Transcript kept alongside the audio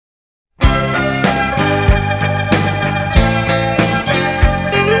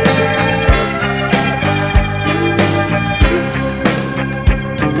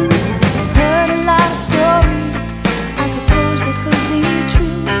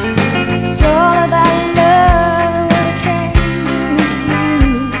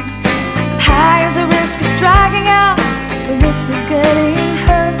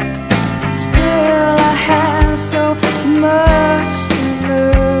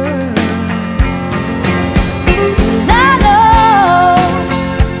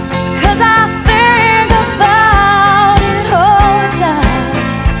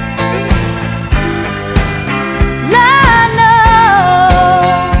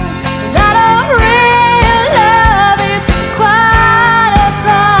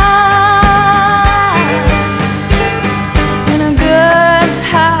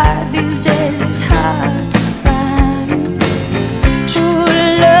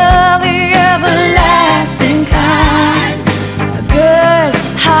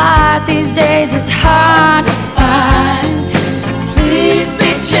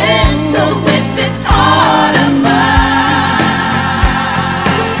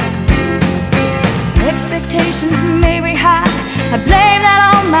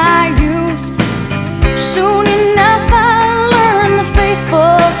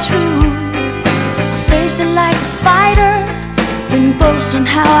lost on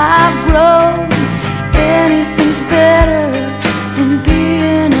how I've grown. Anything's better than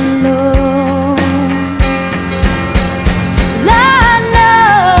being alone. I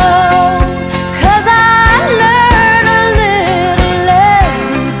know, 'cause I learn a little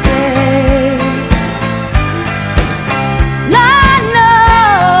every day. I know,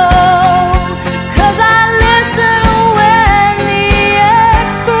 'cause I listen when the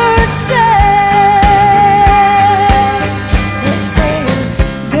experts say. They say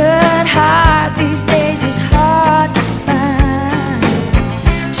a good heart these days is hard to find.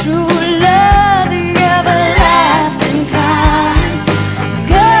 True love, the everlasting kind.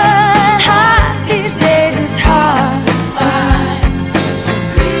 Good heart these days is hard to find. So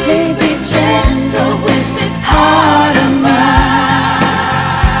please be gentle with this heart of mine.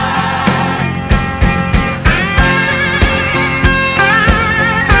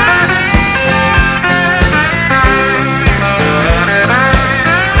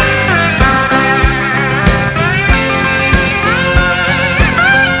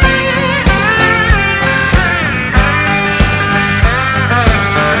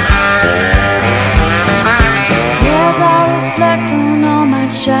 As I reflect on all my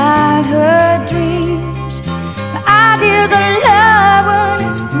childhood dreams, my ideas of love weren't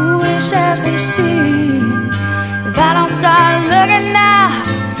as foolish as they seem. If I don't start looking now,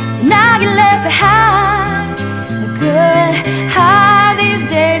 then I get left behind. The good heart these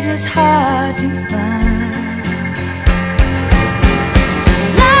days is hard